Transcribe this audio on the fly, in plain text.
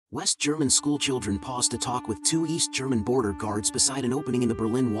West German schoolchildren paused to talk with two East German border guards beside an opening in the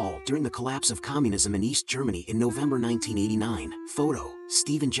Berlin Wall during the collapse of communism in East Germany in November 1989. Photo,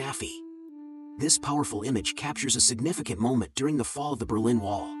 Stephen Jaffe. This powerful image captures a significant moment during the fall of the Berlin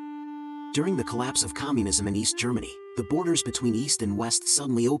Wall. During the collapse of communism in East Germany, the borders between East and West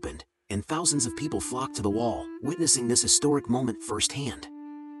suddenly opened, and thousands of people flocked to the wall, witnessing this historic moment firsthand.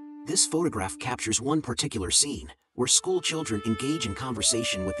 This photograph captures one particular scene, where school children engage in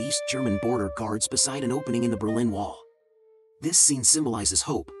conversation with East German border guards beside an opening in the Berlin Wall. This scene symbolizes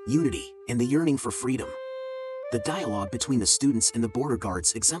hope, unity, and the yearning for freedom. The dialogue between the students and the border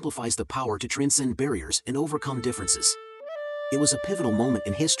guards exemplifies the power to transcend barriers and overcome differences. It was a pivotal moment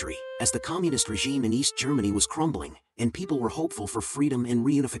in history, as the communist regime in East Germany was crumbling, and people were hopeful for freedom and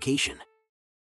reunification.